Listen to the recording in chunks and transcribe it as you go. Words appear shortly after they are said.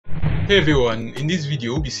Hey everyone, in this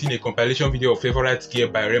video we'll be seeing a compilation video of favorite gear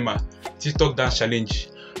by Rema, TikTok dance challenge.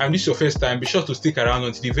 And this is your first time, be sure to stick around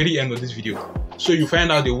until the very end of this video so you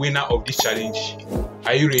find out the winner of this challenge.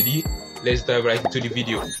 Are you ready? Let's dive right into the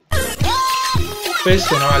video.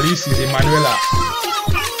 First on our list is Emanuela,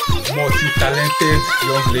 multi-talented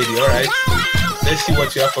young lady. Alright, let's see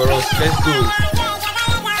what you have for us. Let's go.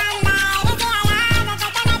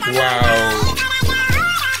 Wow.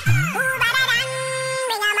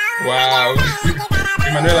 Wow.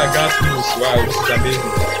 Emanuela got moves. Wow, this is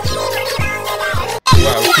amazing.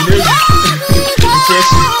 Wow, she nailed it.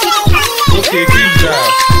 Impressive. Okay, good job.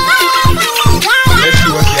 Let's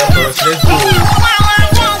see what you have for us. Let's go.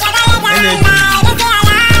 Energy.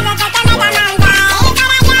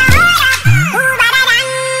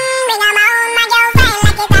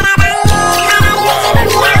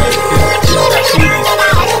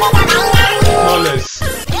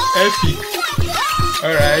 Epic.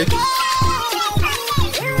 Alright.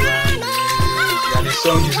 And the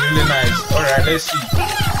song is really nice. Alright, let's see.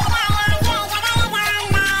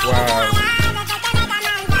 Wow.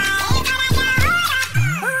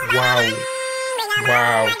 Wow.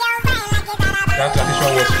 Wow. That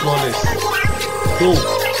transition was flawless. Dope.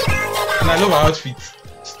 And I love her outfit.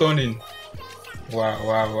 Stunning. Wow,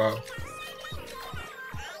 wow, wow.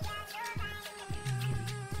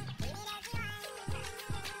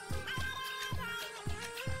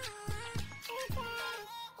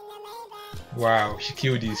 Wow, she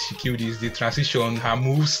killed this, The transition, her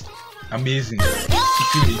moves, amazing. She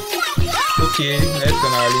killed it. Okay, next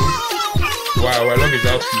on our list. Wow, I love his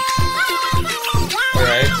outfit.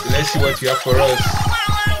 Alright, let's see what you have for us.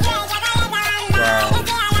 Wow.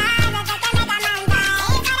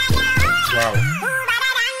 Wow.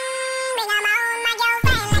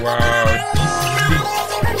 Wow, this is lit.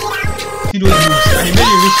 See those moves, and he made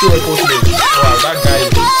you look so effortless. Wow, that guy is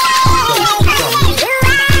so amazing.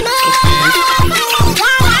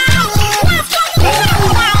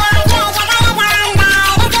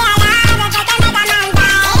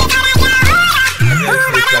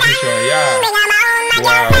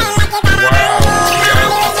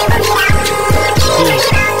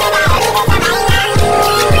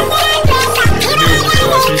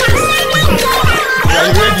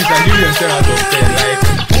 Out of 10, like,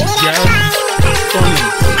 yeah, stunning.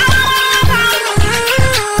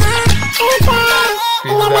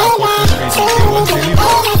 It was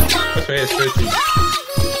delivered. That's what I expected.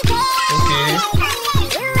 Okay.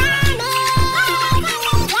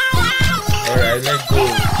 Alright, let's go.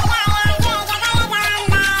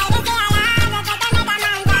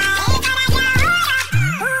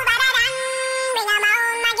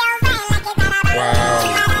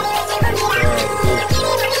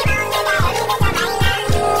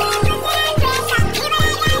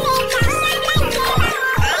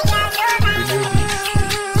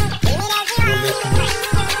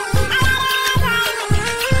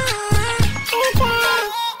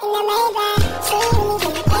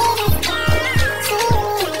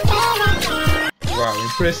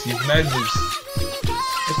 Impressive, nice moves.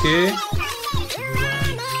 Okay.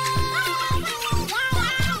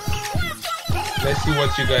 Let's see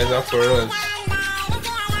what you guys have for us.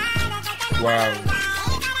 Wow.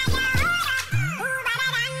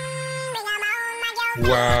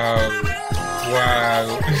 Wow. Wow.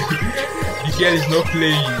 The girl is not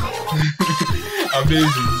playing.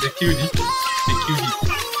 Amazing. They killed it.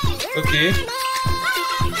 Okay.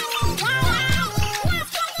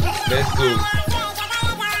 Let's go.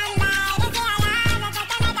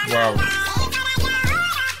 Wow.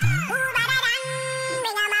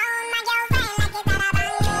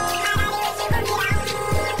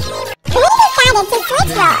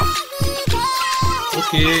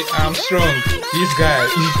 Okay, I'm strong. This guy.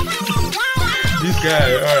 This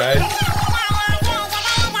guy, alright.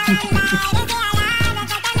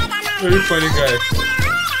 Very funny guy.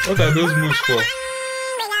 What are those moves for?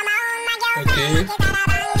 Okay.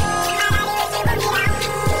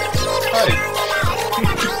 Hi.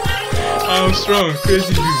 I'm strong,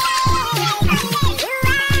 crazy dude.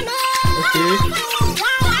 Okay.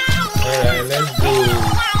 Alright, let's go.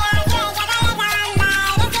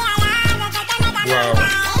 Wow.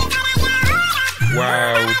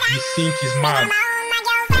 Wow, this sync is mad.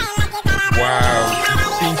 Wow,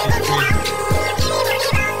 this sync is crazy.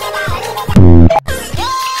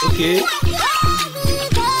 Okay.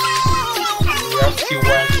 We have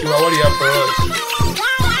Tiwa. Tiwa, what do you have for us?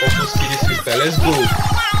 Opus Speedy Sister, let's go.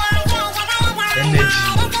 Energy.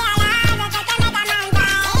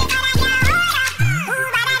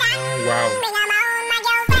 Wow.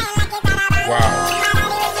 Wow.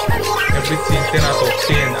 Everything 10 out of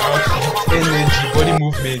 10. Outfit, energy, body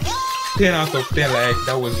movement. 10 out of 10, like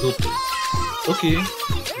that was dope. Okay,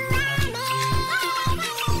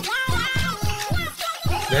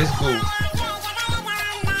 let's go.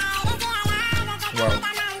 Wow.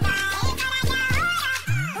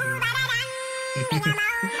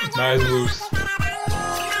 Nice moves.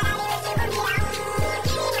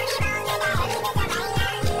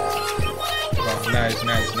 Wow, nice.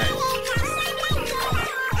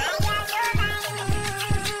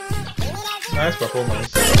 Nice performance.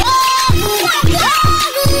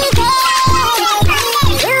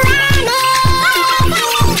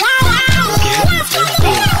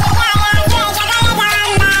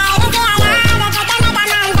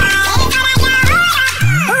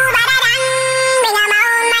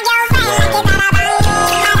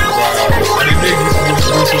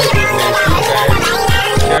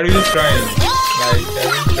 They're really trying. Like, they're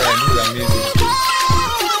really trying. This is amazing.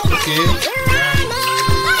 Okay.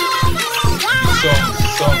 The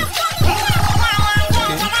song.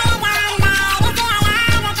 Okay.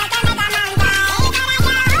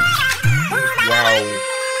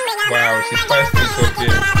 Wow, she's 5 steps up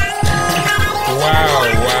here. Wow.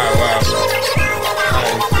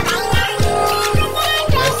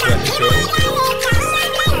 Nice transition.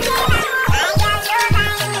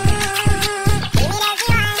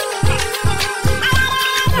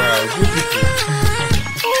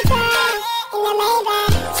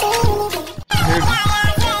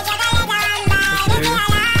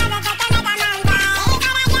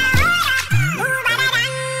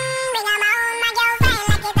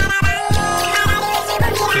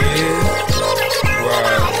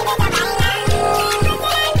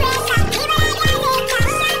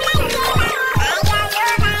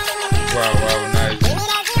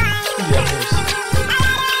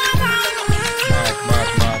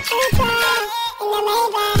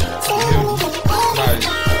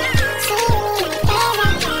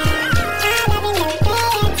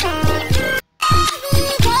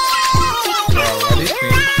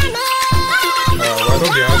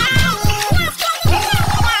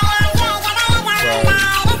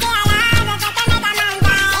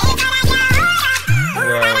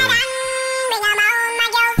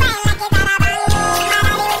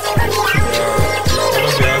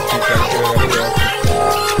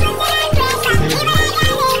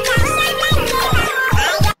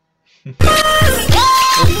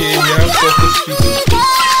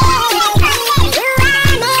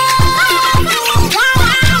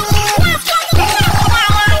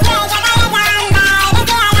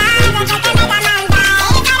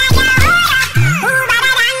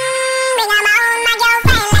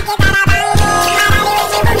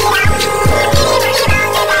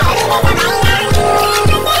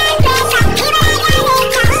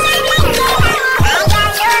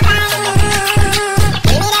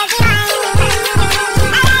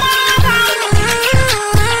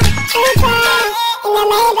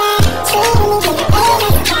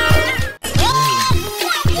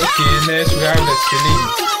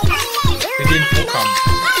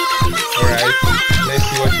 Alright, let's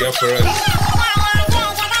see what you have for us.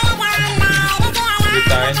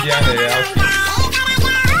 With our Indian outfit.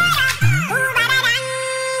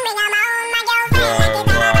 Wow.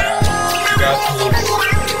 You got moves.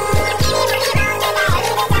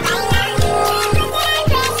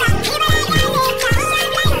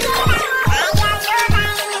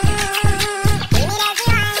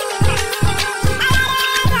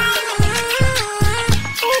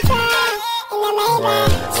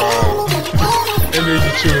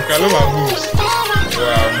 I love our moves.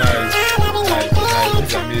 Wow, nice. This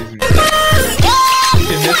is amazing.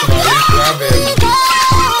 Okay, next one, we have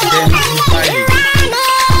then Dubai.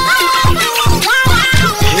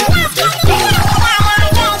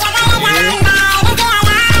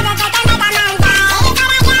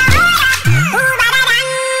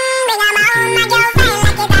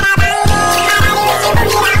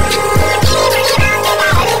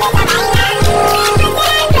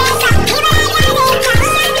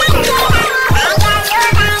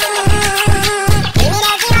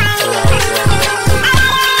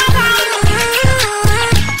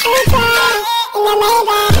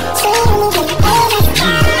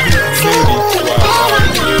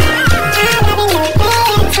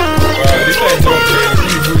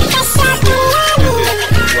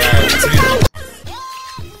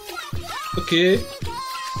 Okay.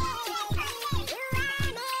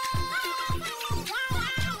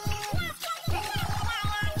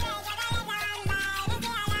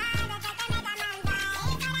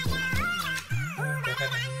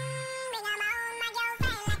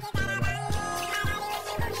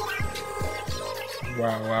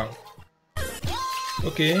 Wow.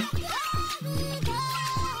 Okay.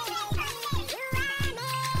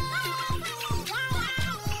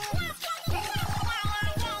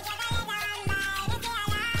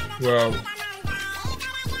 Wow.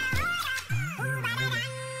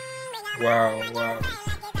 Wow.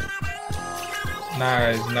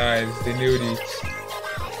 Nice. They nailed it.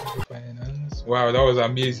 Wow, that was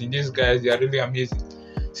amazing. These guys, they are really amazing.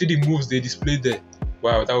 See the moves they displayed there.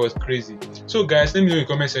 Wow, that was crazy. So guys, let me know in the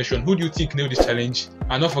comment section, who do you think nailed this challenge?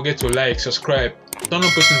 And don't forget to like, subscribe, turn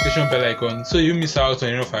on post notification bell icon so you miss out on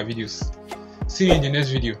any of our videos. See you in the next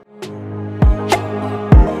video.